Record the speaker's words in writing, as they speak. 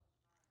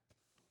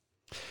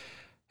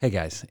Hey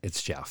guys,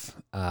 it's Jeff.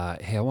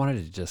 Hey, I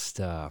wanted to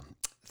just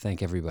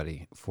thank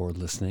everybody for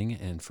listening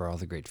and for all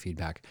the great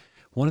feedback.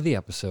 One of the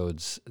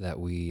episodes that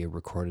we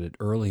recorded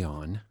early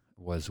on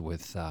was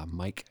with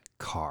Mike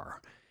Carr.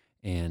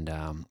 And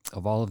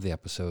of all of the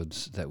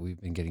episodes that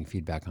we've been getting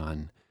feedback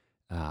on,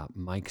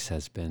 Mike's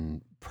has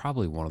been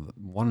probably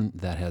one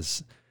that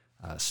has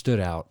stood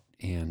out,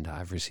 and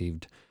I've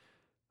received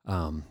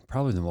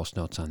probably the most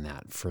notes on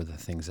that for the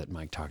things that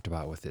Mike talked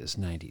about with his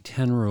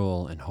 90-10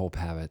 rule and hope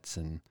habits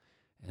and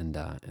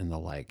the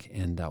like.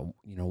 And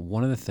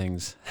one of the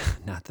things,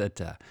 not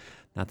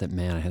that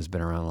Manna has been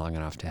around long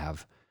enough to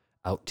have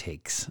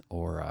outtakes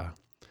or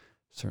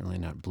certainly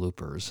not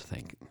bloopers,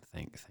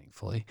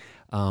 thankfully.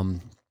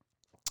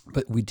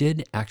 But we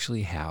did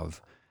actually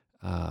have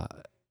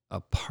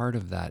a part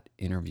of that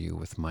interview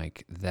with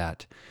Mike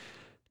that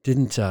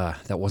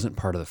that wasn't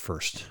part of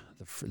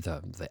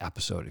the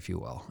episode, if you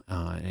will.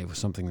 And it was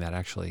something that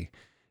actually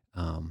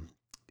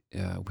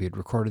we had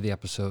recorded the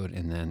episode,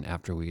 and then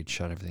after we had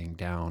shut everything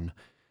down,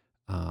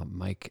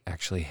 Mike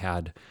actually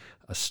had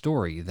a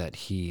story that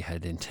he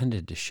had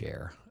intended to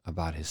share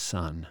about his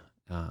son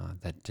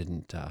that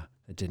didn't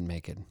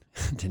make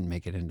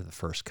it into the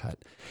first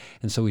cut,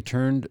 and so we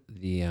turned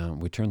the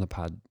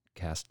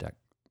podcast deck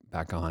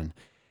back on,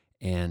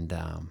 and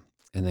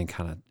then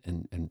kind of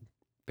and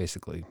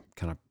basically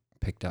kind of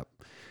picked up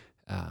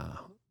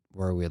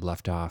where we had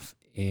left off,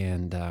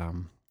 and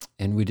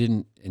we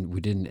didn't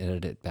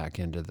edit it back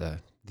into the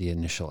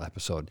initial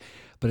episode,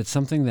 but it's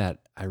something that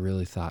I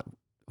really thought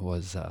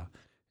was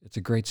it's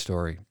a great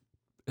story.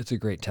 It's a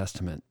great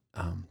testament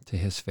to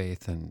his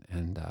faith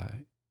and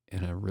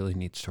a really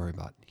neat story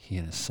about he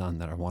and his son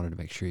that I wanted to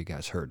make sure you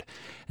guys heard.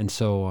 And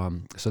so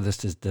this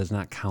does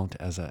not count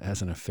as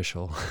an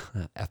official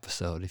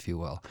episode, if you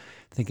will.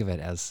 Think of it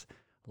as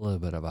a little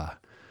bit of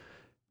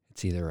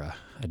it's either a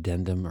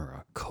addendum or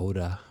a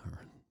coda.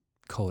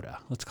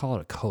 Let's call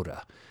it a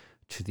coda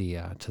to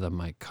the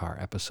Mike Carr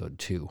episode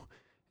 2,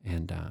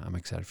 and I'm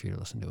excited for you to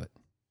listen to it.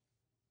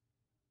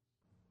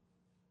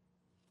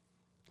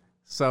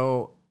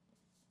 So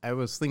I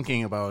was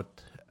thinking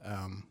about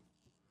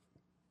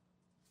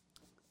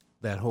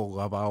that whole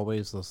love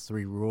always, those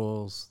 3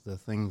 rules, the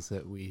things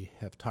that we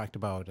have talked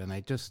about, and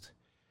I just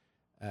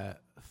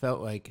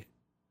felt like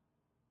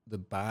the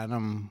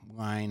bottom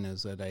line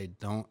is that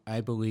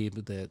I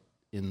believe that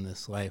in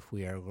this life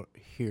we are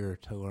here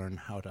to learn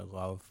how to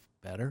love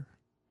better.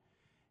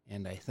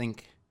 And I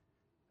think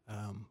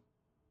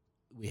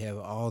we have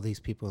all these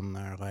people in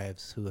our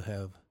lives who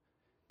have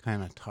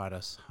kind of taught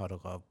us how to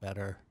love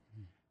better.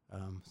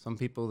 Some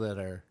people that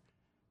are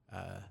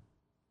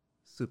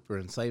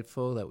super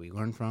insightful that we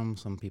learn from,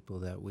 some people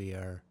that we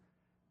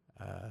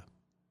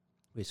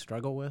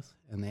struggle with,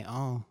 and they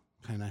all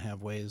kind of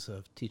have ways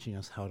of teaching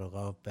us how to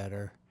love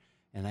better.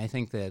 And I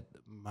think that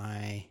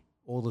my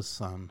oldest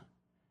son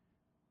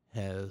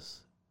has,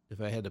 if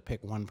I had to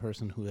pick one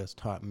person who has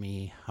taught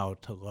me how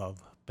to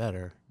love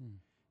better,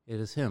 it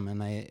is him.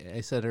 And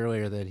I said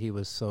earlier that he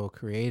was so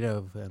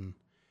creative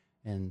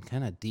and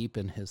kind of deep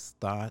in his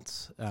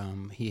thoughts.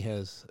 He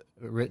has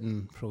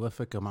written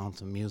prolific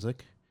amounts of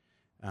music.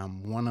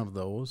 One of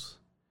those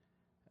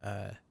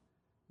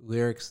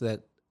lyrics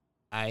that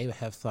I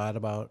have thought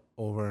about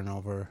over and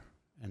over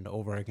and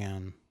over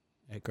again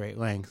at great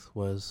length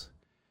was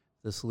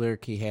this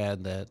lyric he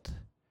had that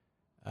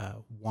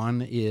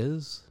one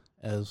is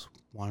as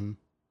one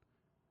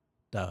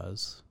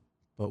does,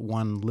 but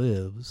one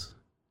lives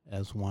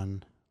as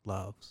one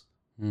loves.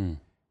 And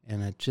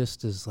it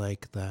just is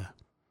like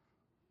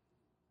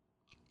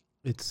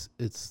it's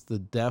the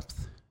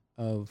depth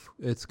of,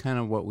 it's kind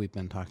of what we've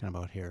been talking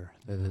about here,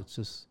 that it's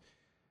just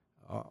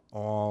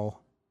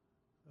all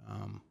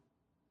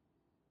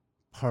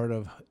part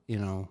of,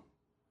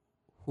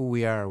 who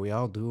we are. We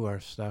all do our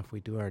stuff. We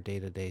do our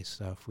day-to-day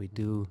stuff. We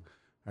do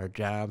our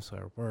jobs,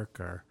 our work,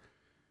 our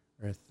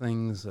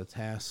things, the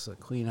tasks, the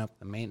cleanup,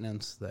 the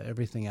maintenance, the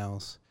everything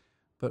else.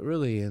 But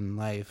really in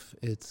life,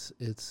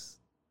 it's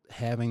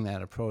having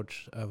that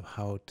approach of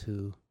how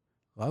to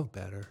love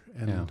better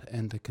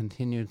and to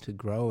continue to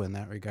grow in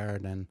that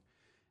regard.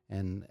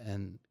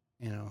 And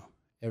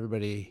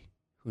everybody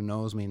who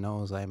knows me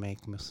knows I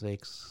make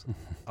mistakes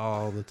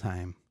all the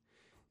time.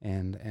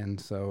 And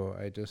so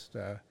I just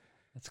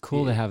it's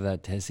cool to have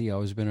that. Has he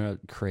always been a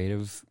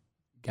creative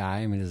guy?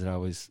 I mean, is it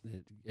always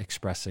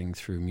expressing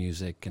through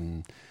music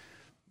and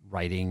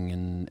writing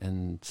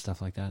and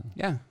stuff like that?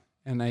 Yeah.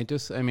 And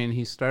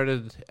he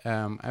started,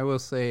 I will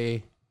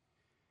say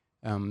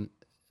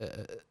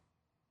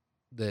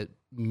that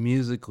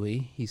musically,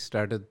 he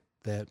started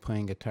that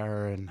playing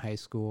guitar in high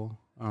school,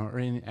 or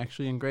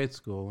actually in grade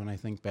school. When I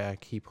think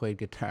back, he played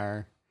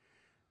guitar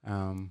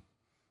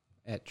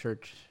at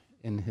church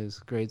in his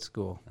grade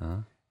school. Uh-huh.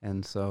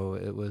 And so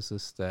it was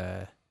just,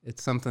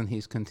 it's something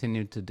he's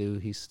continued to do.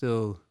 He's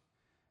still,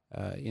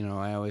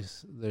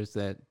 there's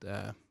that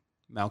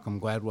Malcolm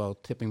Gladwell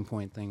tipping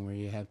point thing where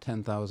you have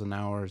 10,000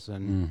 hours,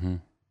 and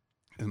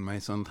my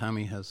son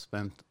Tommy has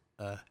spent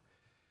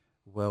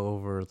well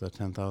over the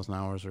 10,000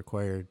 hours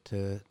required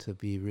to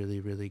be really,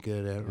 really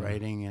good at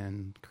writing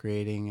and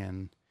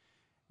creating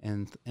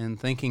and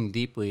thinking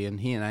deeply. And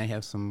he and I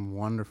have some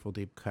wonderful,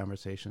 deep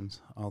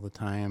conversations all the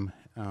time.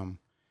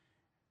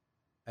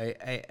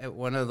 I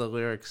one of the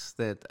lyrics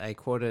that I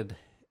quoted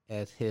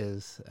at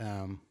his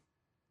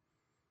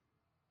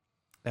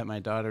at my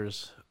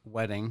daughter's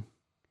wedding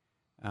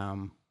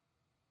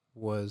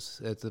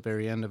was at the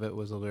very end of it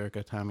was a lyric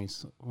of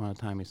one of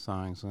Tommy's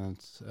songs, and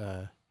it's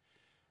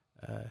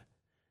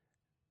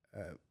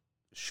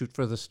shoot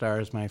for the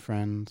stars, my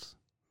friends.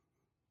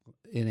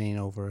 It ain't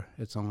over.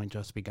 It's only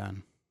just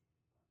begun.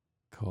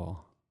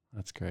 Cool.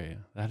 That's great.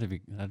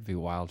 That'd be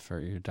wild for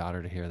your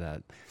daughter to hear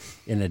that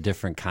in a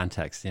different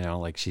context,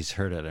 like she's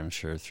heard it, I'm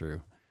sure,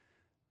 through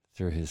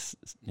his,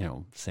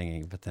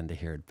 singing, but then to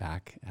hear it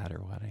back at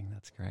her wedding,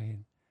 that's great.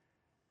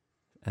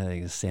 I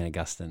think St.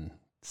 Augustine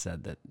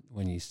said that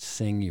when you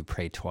sing, you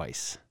pray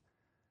twice.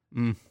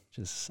 I've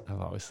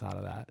always thought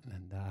of that.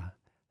 And I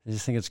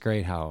just think it's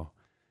great how,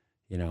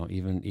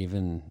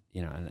 even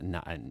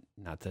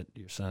not that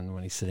your son,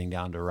 when he's sitting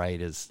down to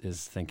write,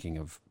 is thinking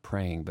of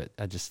praying, but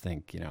I just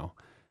think,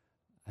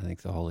 I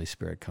think the Holy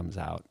Spirit comes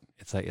out.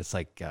 It's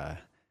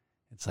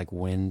like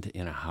wind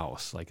in a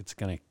house. Like if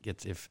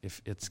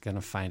it's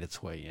gonna find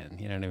its way in.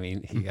 You know what I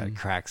mean? You got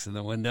cracks in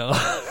the window.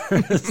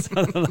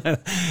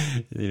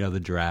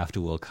 The draft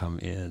will come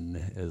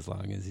in as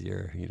long as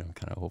you're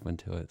kind of open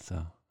to it.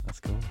 So that's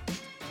cool.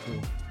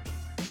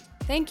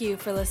 Thank you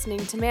for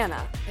listening to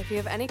Manna. If you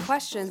have any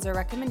questions or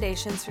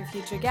recommendations for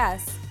future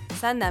guests,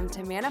 send them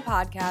to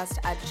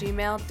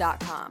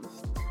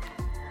mannapodcast@gmail.com.